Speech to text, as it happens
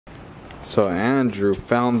So Andrew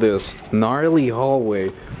found this gnarly hallway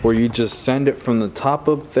where you just send it from the top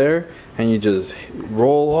up there and you just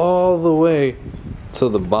roll all the way to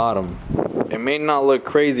the bottom. It may not look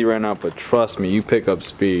crazy right now, but trust me, you pick up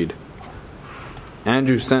speed.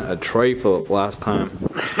 Andrew sent a tray flip last time.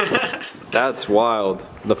 That's wild.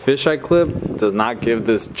 The fisheye clip does not give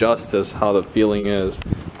this justice how the feeling is.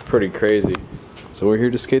 Pretty crazy. So we're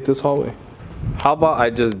here to skate this hallway. How about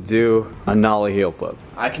I just do a nollie heel flip?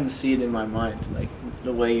 I can see it in my mind, like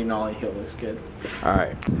the way you nollie heel looks good. All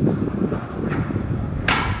right.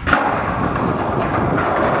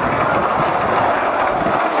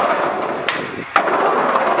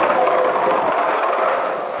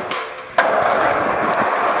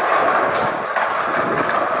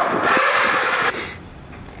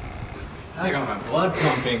 I got my blood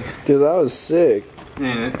pumping. Dude, that was sick.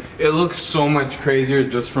 Man, it looks so much crazier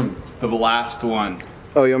just from the last one.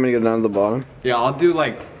 Oh, you want me to get down to the bottom? Yeah, I'll do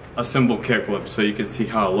like a simple kickflip so you can see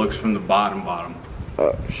how it looks from the bottom.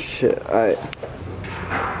 Oh shit, I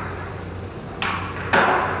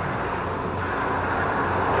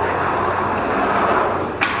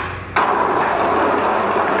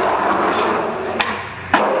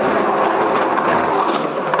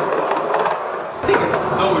think it's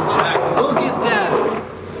so jacked. Look at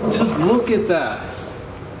that. Just look at that.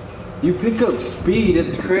 You pick up speed,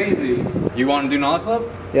 it's crazy. You want to do nollie flip?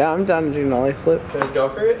 Yeah, I'm down to do nollie flip. Can I just go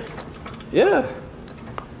for it? Yeah.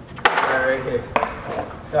 Alright, right here.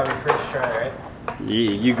 Got me first try, right? Yeah,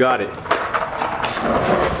 you got it.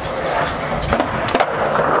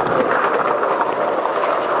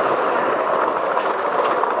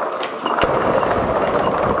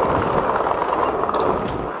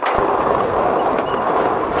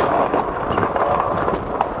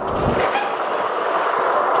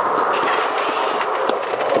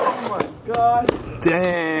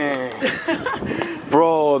 Dang.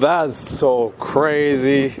 Bro, that's so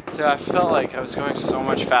crazy. Dude, I felt like I was going so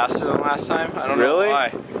much faster than last time. I don't Really? know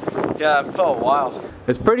why. Yeah, it felt wild.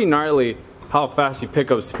 It's pretty gnarly how fast you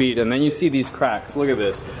pick up speed, and then you see these cracks. Look at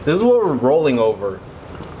this. This is what we're rolling over.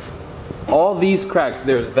 All these cracks.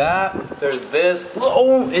 There's that, there's this.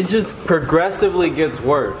 Oh, it just progressively gets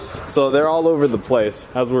worse. So they're all over the place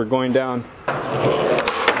as we're going down.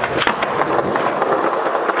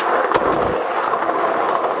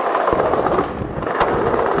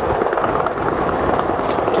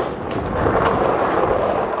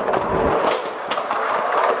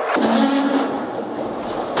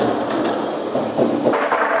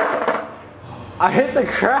 I hit the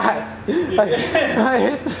crack. I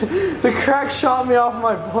hit the crack, shot me off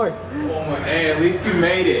my board. Oh, hey, at least you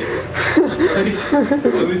made it. At least you made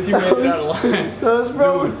it out of line. That was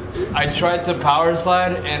probably... Dude, I tried to power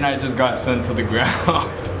slide and I just got sent to the ground.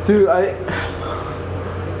 Dude,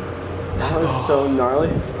 that was so gnarly.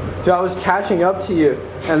 Dude, I was catching up to you,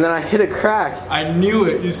 and then I hit a crack. I knew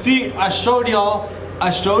it. You see, I showed y'all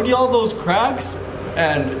those cracks,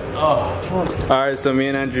 and oh. Alright, so me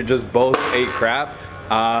and Andrew just both ate crap.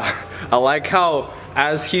 I like how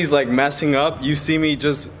as he's like messing up, you see me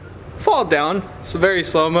just fall down. It's very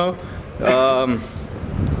slow-mo.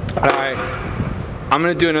 Alright, I'm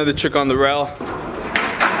gonna do another trick on the rail.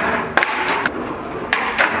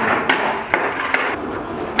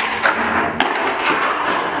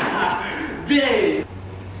 Dang!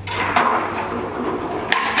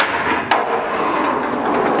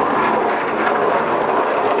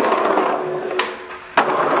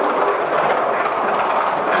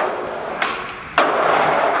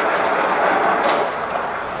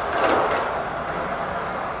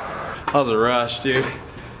 That was a rush, dude.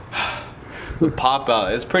 The pop out,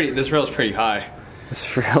 this rail's pretty high.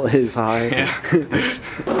 This rail is high. Yeah.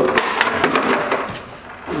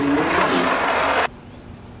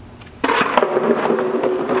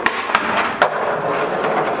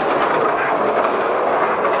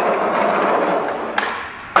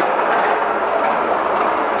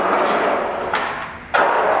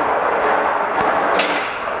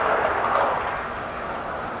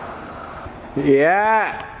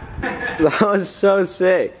 Yeah! That was so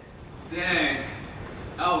sick. Dang,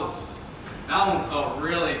 that one felt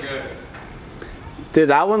really good. Dude,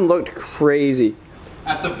 that one looked crazy.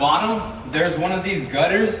 At the bottom, there's one of these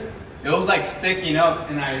gutters. It was like sticking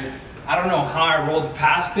up, and I don't know how I rolled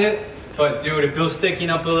past it, but dude, if it was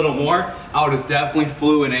sticking up a little more, I would have definitely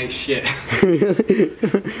flew and ate shit.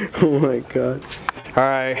 Oh my god.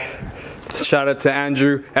 Alright, shout out to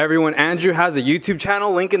Andrew. Everyone, Andrew has a YouTube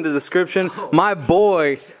channel, link in the description. My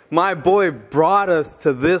boy brought us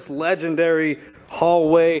to this legendary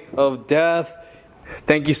hallway of death.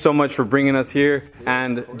 Thank you so much for bringing us here.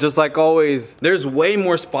 And just like always, there's way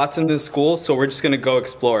more spots in this school, so we're just gonna go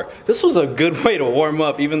explore. This was a good way to warm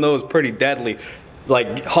up, even though it was pretty deadly.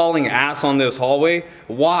 Like hauling ass on this hallway,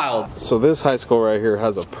 wild. So this high school right here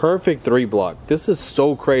has a perfect 3 block. This is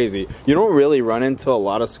so crazy. You don't really run into a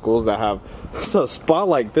lot of schools that have a spot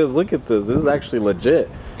like this. Look at this, this is actually legit.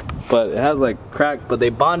 But it has like crack, but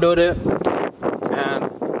they bondoed it.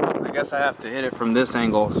 And I guess I have to hit it from this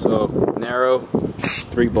angle. So narrow,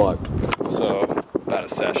 3 block. So about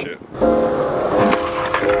to sash it.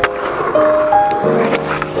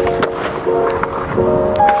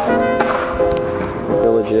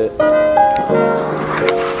 Legit.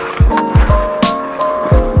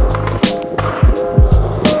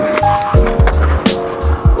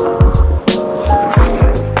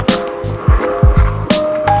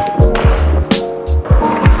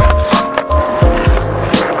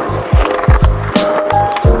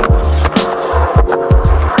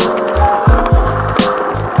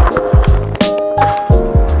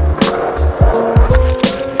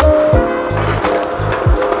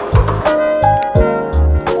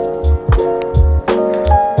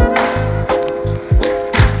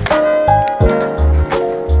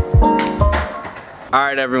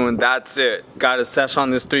 Alright everyone, that's it. Got a sesh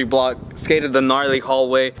on this 3 block, skated the gnarly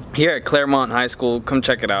hallway here at Claremont High School. Come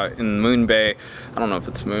check it out in Moon Bay. I don't know if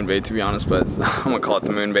it's Moon Bay to be honest, but I'm gonna call it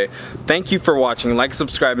the Moon Bay. Thank you for watching. Like,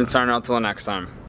 subscribe, and sign out till the next time.